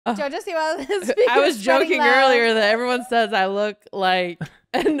Jojo Siwa. I was joking earlier that everyone says I look like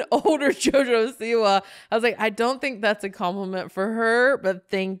an older Jojo Siwa. I was like, I don't think that's a compliment for her, but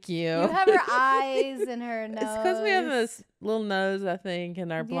thank you. You have her eyes and her nose. It's because we have this little nose, I think,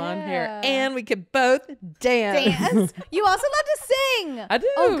 and our blonde hair, and we could both dance. You also love to sing. I do.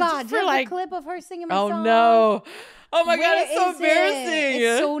 Oh God, do you have a clip of her singing my song? Oh no. Oh my God, it's so embarrassing.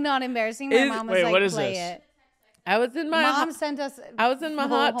 It's so not embarrassing. My mom was like, what is play this? it. I was in my mom sent us. I was in my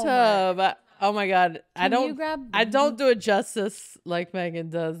hot tub. Oh my God, I don't do it justice like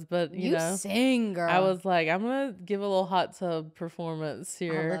Meghan does, but you know, sing, girl. I was like, I'm gonna give a little hot tub performance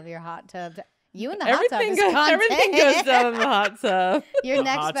here. I love your hot tub. You in the hot tub. Everything goes down in the hot tub. Your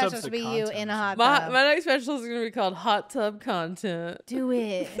next special should be you in a hot tub. My next special is gonna be called Hot Tub Content. Do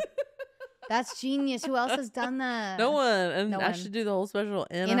it. That's genius. Who else has done that? No one. And I should do the whole special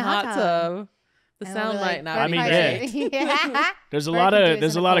in a hot tub. The sound might not be great. Yeah. There's a lot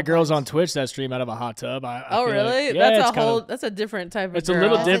of girls on Twitch that stream out of a hot tub. Oh really? Like, that's a different type of It's girl. a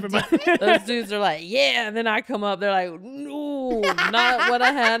little different. Those dudes are like, yeah, and then I come up, they're like, no, not what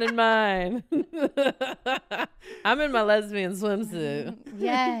I had in mind. I'm in my lesbian swimsuit.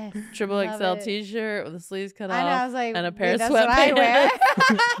 Yes. Triple XL t-shirt with the sleeves cut off. I know, I was like, and a pair of that's what I sweatpants. wear.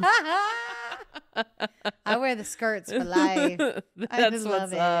 I wear the skirts for life. I just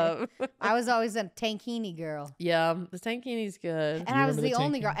love it. I was always a tankini girl. Yeah, the tankini's good. And I was the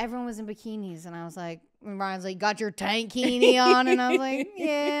only girl. Everyone was in bikinis, and I was like, and Ryan's like, got your tankini on? And I was like,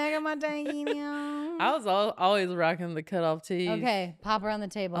 yeah, I got my tankini on. I was always rocking the cutoff tees. Okay, pop her on the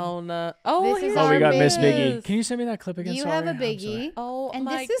table. Oh no! Oh, this is we got Miss Biggie. Biggie. Can you send me that clip again? You Sorry. have a Biggie. Oh and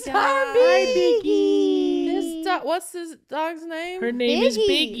my this is God. our Biggie. What's this dog's name? Her name is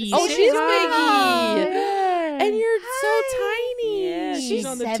Biggie. Oh, she's Biggie. Yeah. And you're so tiny. Yeah, she's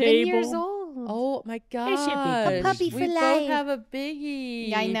on the 7 table. years old. Oh my God. A puppy for we life. both have a Biggie.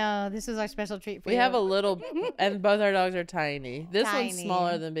 Yeah, I know. This is our special treat for you. We have a little, and both our dogs are tiny. This Tiny. one's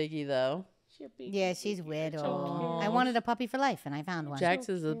smaller than Biggie though. Yeah, she's little. I wanted a puppy for life, and I found one. Jax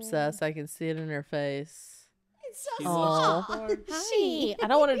is obsessed. I can see it in her face. It's so Oh, hi. I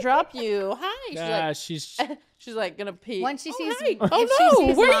don't want to drop you. Hi. She's like gonna pee. Once she sees, she sees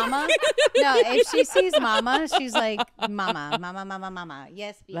Mama, if she sees Mama, she's like, Mama, Mama, Mama, Mama.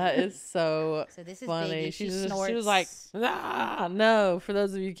 Yes, baby. That is so this is funny. Biggie. She snorts. was like, no. For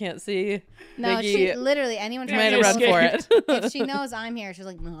those of you who can't see, no, Biggie she literally anyone made tries a run to for it. If she knows I'm here, she's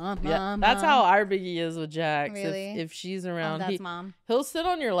like, Mom, yeah, Mom. that's how our Biggie is with Jax. Really? If she's around, that's Mom. He'll sit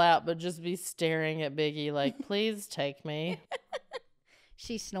on your lap, but just be staring at Biggie like, please take me.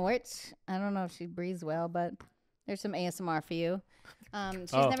 She snorts. I don't know if she breathes well, but there's some ASMR for you.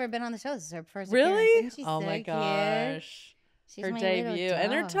 She's never been on the show. This is her first appearance. She's oh so my gosh. She's her my debut. little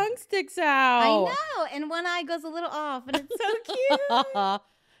And her dog. tongue sticks out. I know. And one eye goes a little off, and it's so cute.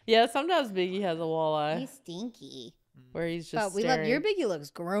 Yeah, sometimes Biggie has a walleye. He's stinky. Where he's just But we love your Biggie looks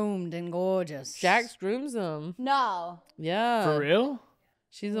groomed and gorgeous. Jax grooms him. No. Yeah. For real?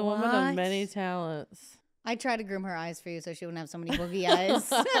 She's a woman of many talents. I try to groom her eyes for you so she wouldn't have so many boogie eyes.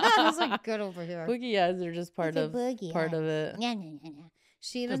 I was like, good over here. Boogie eyes are just part of it. Yeah.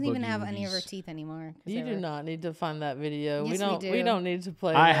 She doesn't even have any of her teeth anymore. You do not need to find that video. Yes, we don't need to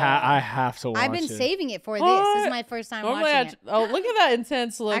play I that. have to watch it. I've been saving it for this. This is my first time watching it. Oh, look at that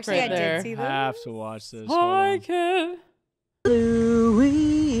intense look Actually, right I there. did see I that. have to watch this. I can.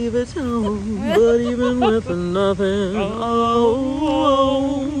 Louis Vuitton, but even with nothing,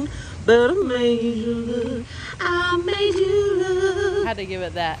 better made you look. I made you look. Had to give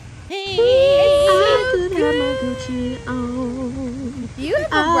it that. I could have my Gucci on. You have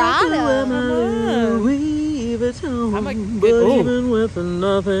I could wear my vibrato. Louis Vuitton, I'm a but good- even with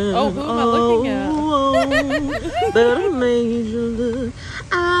nothing. Oh, who am I looking at? Better made you look.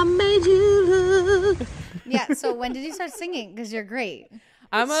 I made you look. Yeah, so when did you start singing? Because you're great.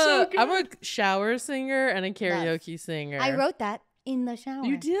 I'm a shower singer and a karaoke singer. I wrote that in the shower.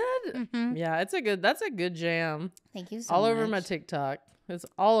 You did? Mhm. Yeah, that's a good jam. Thank you so All much. over my TikTok. It's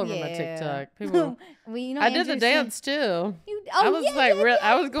all over my TikTok. People, well, you know, I did the Andrew dance too. You, I was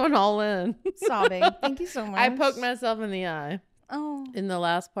I was going all in. sobbing. Thank you so much. I poked myself in the eye Oh. in the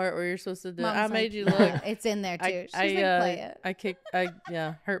last part where you're supposed to do. Mom's I like, made you look. It's in there too. I She's like, play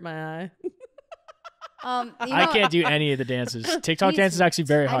it. hurt my eye. I can't do any of the dances. TikTok dance is actually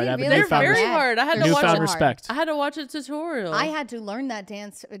very hard. I have a didn't realize newfound, They're very hard. I had to watch newfound it. respect. I had to watch a tutorial. I had to learn that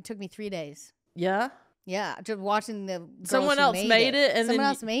dance. It took me 3 days. Yeah. Yeah, just watching the girls Someone who else made it, and someone then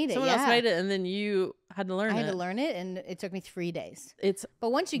else made it. Someone yeah. else made it, and then you had to learn it. I had to learn it, and it took me 3 days. It's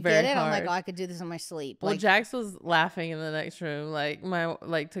But once you very get it, I'm like, hard. oh, I could do this in my sleep. Well, Like, Jax was laughing in the next room. Like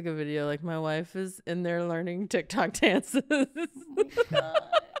took a video. Like my wife is in there learning TikTok dances.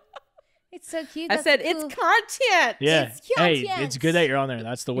 so cute. I That's said cool. it's content. Yeah. It's Hey, content. it's good that you're on there.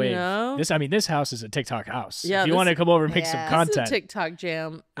 That's the wave. know? This house is a TikTok house. Yeah, if you want to come over and make some Yeah. content. This is a TikTok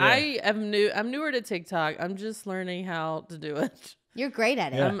jam. Yeah. I'm newer to TikTok. I'm just learning how to do it. You're great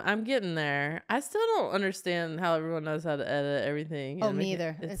at it. Yeah. I'm getting there. I still don't understand how everyone knows how to edit everything. Oh, and me make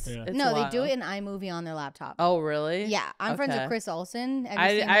either. it- It's, it's no, they do wild. it in iMovie on their laptop. Oh, really? Yeah, I'm friends with Okay. Chris Olsen.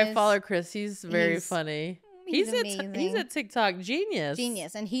 Have you seen I his? follow Chris. He's very He's- funny. he's He's amazing. a TikTok genius.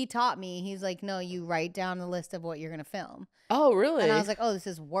 Genius, and he taught me. He's like, no, you write down the list of what you're gonna film, Oh, really? and I was like, oh, this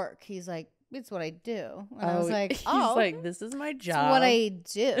is work. He's like, it's what I do, and I was like, he's oh, like, this is my it's job. what I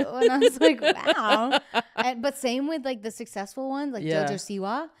do, and I was like, wow. But same with like the successful ones, like Yeah. Jojo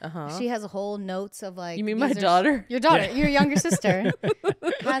Siwa. Uh-huh. She has a whole notes of like. You mean these my are daughter? Your daughter, Yeah. your younger sister,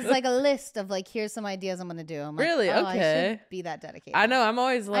 has like a list of like, here's some ideas I'm gonna do. I'm like, Really? oh, I Okay. should be that dedicated. I know. I'm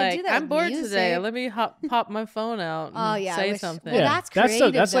always I like, do that I'm with bored today. music. Let me pop my phone out and Oh, yeah, I say wish- something. well, yeah, that's that's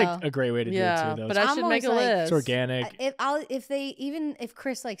creative, like though. a great way to yeah, do it too. but Though. I I'm should make a always like- It's list. organic. If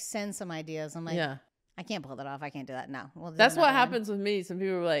Chris like sends some ideas, I'm like, Yeah. I can't pull that off. I can't do that. No, we'll do That's what another one. happens with me. Some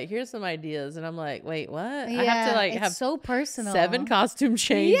people are like, here's some ideas. And I'm like, wait, what? I have to Yeah, like it's have so personal. 7 costume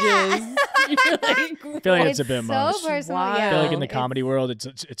changes. Yeah. You're like, I feel like it's a bit so much. personal. Wow. Yeah. I feel like in the It's- comedy world,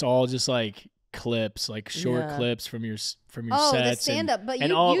 it's all just like clips, like short Yeah. clips from your Oh, the sets. stand up, but and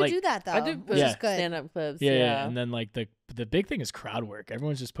you all, you like- do that though. I do which is good. stand up clips. yeah, and then like the big thing is crowd work.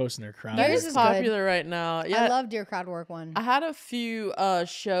 Everyone's just posting their crowd That Yours work. is is popular right now. Yeah. I loved your crowd work one. I had a few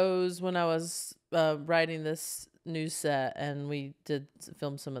shows when I was writing this new set, and we did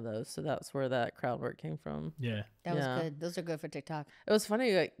film some of those. So that's where that crowd work came from. Yeah. That was yeah. good. Those are good for TikTok. It was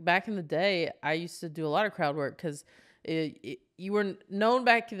funny, like back in the day, I used to do a lot of crowd work because you were known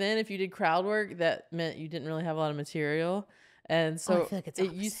back then. If you did crowd work, that meant you didn't really have a lot of material. And so feel like it's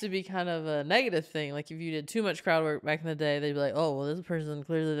it used to be kind of a negative thing. Like if you did too much crowd work back in the day, they'd be like, oh, well, this person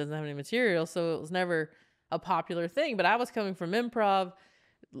clearly doesn't have any material. So it was never a popular thing. But I was coming from improv,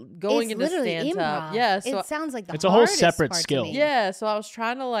 going It's into literally stand up. improv. Yeah. So it sounds like the It's a whole hardest separate part to skill. me. yeah, so I was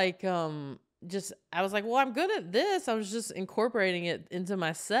trying to like I was like, well, I'm good at this. I was just incorporating it into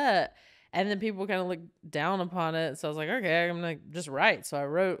my set. And then people kind of look down upon it. So I was like, okay, I'm gonna just write. So I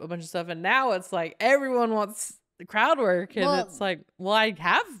wrote a bunch of stuff, and now it's like everyone wants the crowd work. And Well- it's like, well, I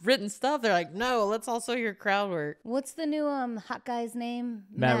have written stuff. They're like, no, let's also hear crowd work. What's the new hot guy's name?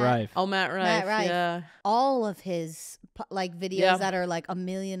 Matt Rife. Oh, Matt Rife. Matt Rife. Yeah. All of his like videos Yeah. that are like 1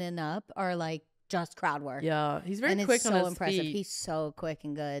 million and up are like just crowd work. Yeah. He's very and quick it's on so his impressive. feet. He's so quick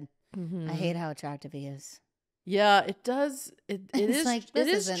and good. Mhm. I hate how attractive he is. Yeah, it does. It It's is. like, it this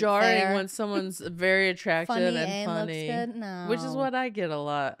is isn't jarring fair. when someone's very attractive Funny and funny, looks good. No, which is what I get a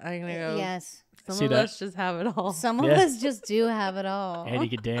lot. I'm gonna go. Yes, Some See of that? us just have it all. some of Yeah. us just do have it all. And he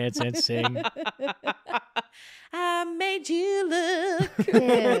could dance and sing. I made you look.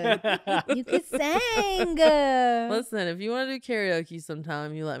 Dude, you could sing. Listen, if you want to do karaoke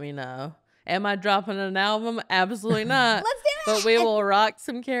sometime, you let me know. Am I dropping an album? Absolutely not. Let's do it. But we will rock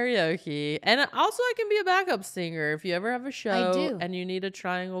some karaoke. And also, I can be a backup singer. If you ever have a show do. and you need a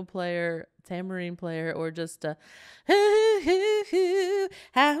triangle player, tambourine player, or just a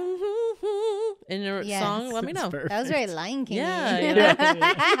in your Yes. song, let me know. That was very Lion King.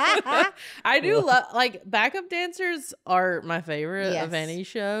 Yeah, I do love like backup dancers are my favorite of Yes. any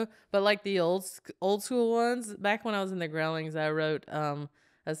show, but like the old school ones. Back when I was in the Growlings, I wrote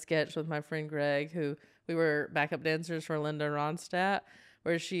a sketch with my friend Greg, who we were backup dancers for Linda Ronstadt,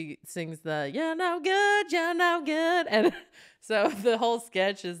 where she sings the "You're no good, you're no good," and so the whole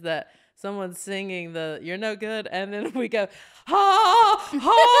sketch is that someone's singing the "You're no good," and then we go ha ha ha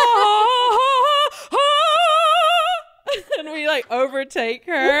ha. And we like overtake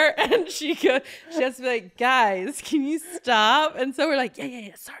her, and she has to be like, guys, can you stop? And so we're like,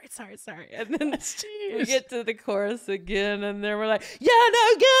 yeah, sorry. And then we get to the chorus again, and then we're like, you're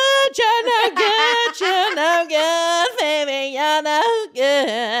no good, you're no good, baby, you're no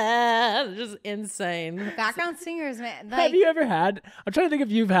good. Just insane. Background singers, man. Have Like, you ever had? I'm trying to think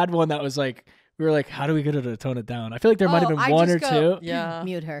if you've had one that was like, we were like, how do we get her to tone it down? I feel like there might have been I one or just go, two. Yeah.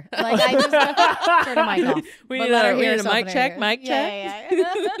 mute her. Like I just turn the mic off. We But need let her a hear mic herself in her check, ear. mic check.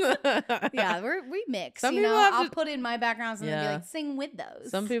 Yeah. Yeah, we mix. Some you people know, have I'll to- put in my backgrounds and then be Yeah. like, sing with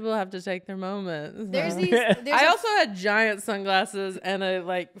those. Some people have to take their moments. There's So. these. There's I a- also had giant sunglasses and a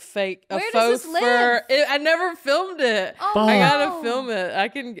like fake a Where does faux this fur. live? I never filmed it. Oh, Fuck. I no. gotta film it. I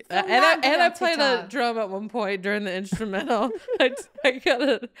can Film and that, put it I on played a TikTok. drum at one point during the instrumental. I got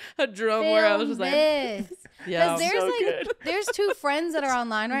a drum where I was just like, this. yeah, Because there's So like good. there's two friends that are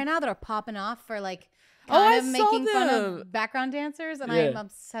online right now that are popping off for like kind of making fun of background dancers, and I'm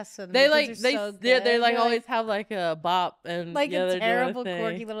obsessed with them. They they're like always have like a bop and like a terrible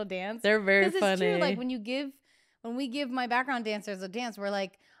quirky little dance. They're very funny. It's true. Like when we give my background dancers a dance, we're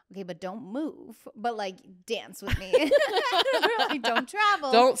like, okay, but don't move, but like dance with me. Like, don't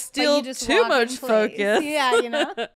travel. Don't steal too much focus. Yeah, you know.